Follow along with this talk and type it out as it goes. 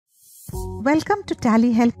Welcome to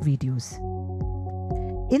TallyHelp videos.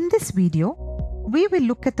 In this video, we will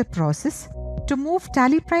look at the process to move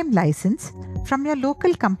TallyPrime license from your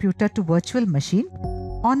local computer to virtual machine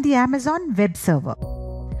on the Amazon web server.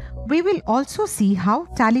 We will also see how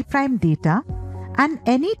TallyPrime data and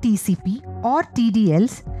any TCP or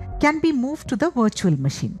TDLs can be moved to the virtual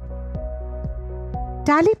machine.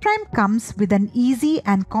 TallyPrime comes with an easy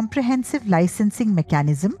and comprehensive licensing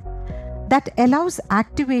mechanism that allows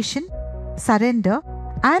activation, surrender,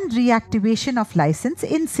 and reactivation of license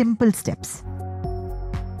in simple steps.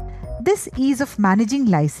 This ease of managing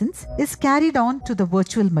license is carried on to the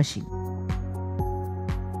virtual machine.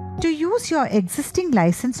 To use your existing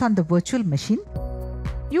license on the virtual machine,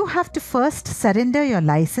 you have to first surrender your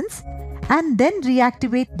license and then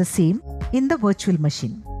reactivate the same in the virtual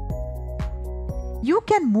machine. You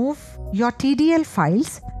can move your TDL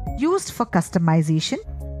files used for customization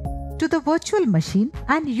to the virtual machine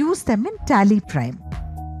and use them in TallyPrime.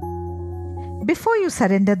 Before you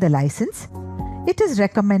surrender the license, it is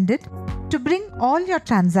recommended to bring all your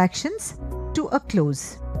transactions to a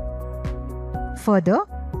close. Further,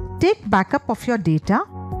 take backup of your data,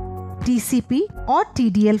 TCP or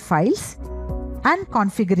TDL files, and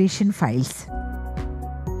configuration files.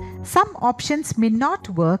 Some options may not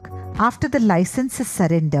work after the license is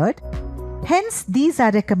surrendered, hence these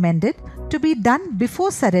are recommended to be done before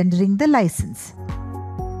surrendering the license.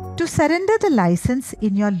 To surrender the license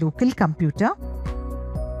in your local computer,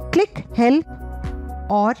 click Help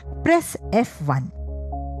or press F1.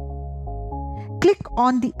 Click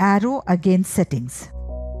on the arrow against Settings.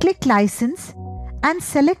 Click License and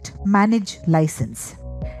select Manage License.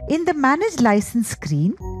 In the Manage License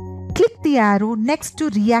screen, click the arrow next to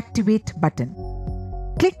Reactivate button.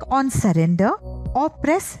 Click on Surrender or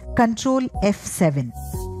press Ctrl F7.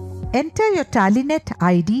 Enter your TallyNet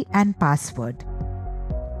ID and password.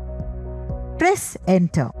 Press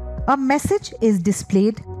Enter. A message is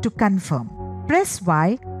displayed to confirm. Press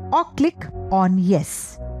Y or click on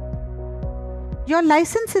Yes. Your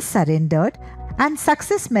license is surrendered and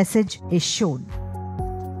success message is shown.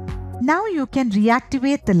 Now you can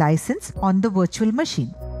reactivate the license on the virtual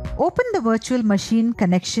machine. Open the virtual machine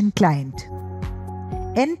connection client.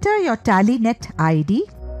 Enter your TallyNet ID,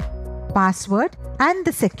 password and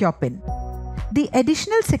the secure pin. The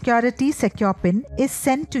additional security secure pin is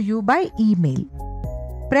sent to you by email.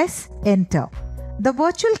 Press Enter. The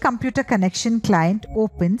virtual computer connection client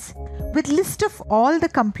opens with list of all the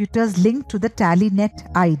computers linked to the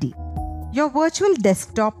TallyNet ID. Your virtual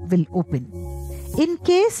desktop will open. In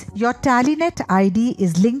case your TallyNet ID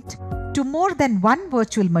is linked to more than one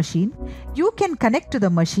virtual machine, you can connect to the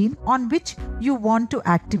machine on which you want to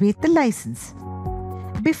activate the license.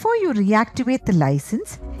 Before you reactivate the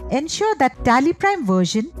license, ensure that TallyPrime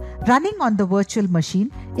version running on the virtual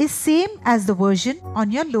machine is same as the version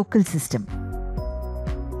on your local system.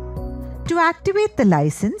 To activate the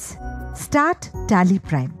license, start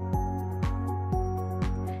TallyPrime.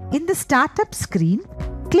 In the Startup screen,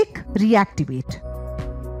 click Reactivate.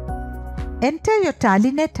 Enter your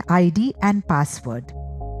TallyNet ID and password.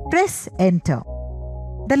 Press Enter.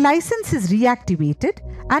 The license is reactivated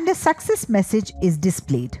and a success message is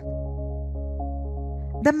displayed.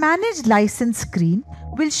 The Manage License screen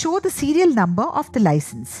will show the serial number of the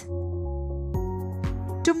license.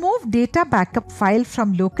 To move data backup file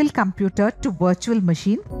from local computer to virtual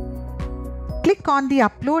machine, click on the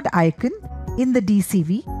Upload icon in the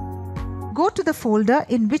DCV. Go to the folder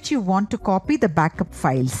in which you want to copy the backup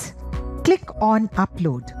files. Click on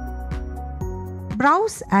Upload.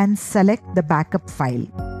 Browse and select the backup file.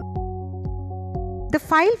 The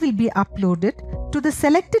file will be uploaded to the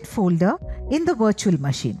selected folder in the virtual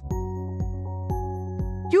machine.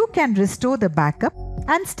 You can restore the backup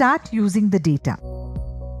and start using the data.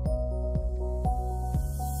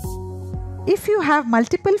 If you have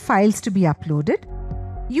multiple files to be uploaded,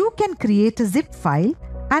 you can create a zip file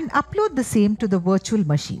and upload the same to the virtual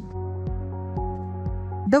machine.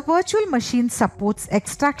 The virtual machine supports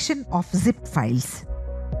extraction of zip files.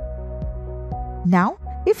 Now,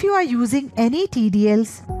 if you are using any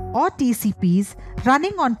TDLs or TCPs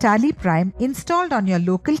running on TallyPrime installed on your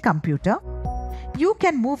local computer, you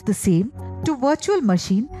can move the same to virtual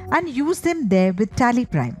machine and use them there with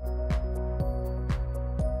TallyPrime.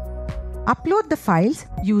 Upload the files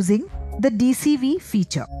using the DCV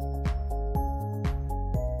feature.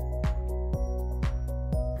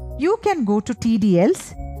 You can go to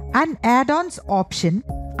TDLs and Add-ons option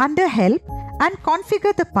under Help and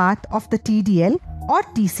configure the path of the TDL or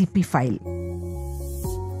TCP file.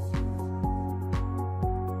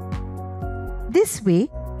 This way,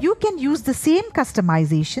 you can use the same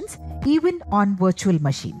customizations even on virtual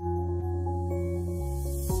machine.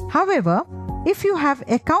 However, if you have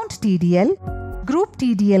account TDL, group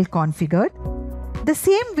TDL configured, the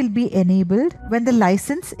same will be enabled when the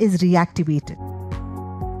license is reactivated.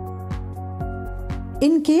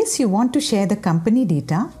 In case you want to share the company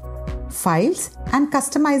data, files and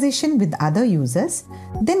customization with other users,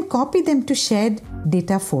 then copy them to shared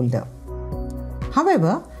data folder.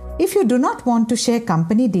 However, if you do not want to share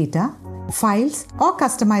company data, files or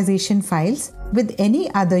customization files with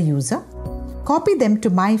any other user, copy them to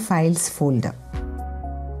My Files folder.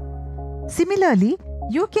 Similarly,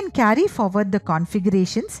 you can carry forward the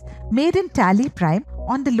configurations made in TallyPrime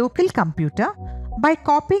on the local computer by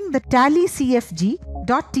copying the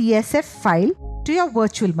tallycfg.tsf file to your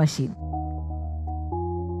virtual machine.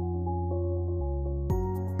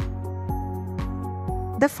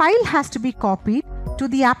 The file has to be copied to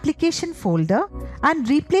the application folder and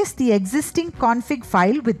replace the existing config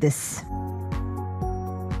file with this.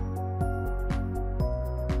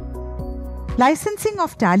 Licensing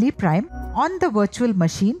of TallyPrime on the virtual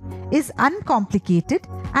machine is uncomplicated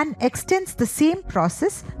and extends the same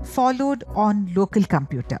process followed on local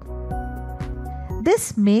computer.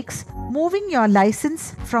 This makes moving your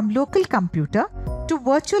license from local computer to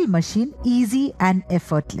virtual machine easy and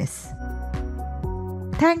effortless.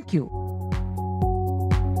 Thank you.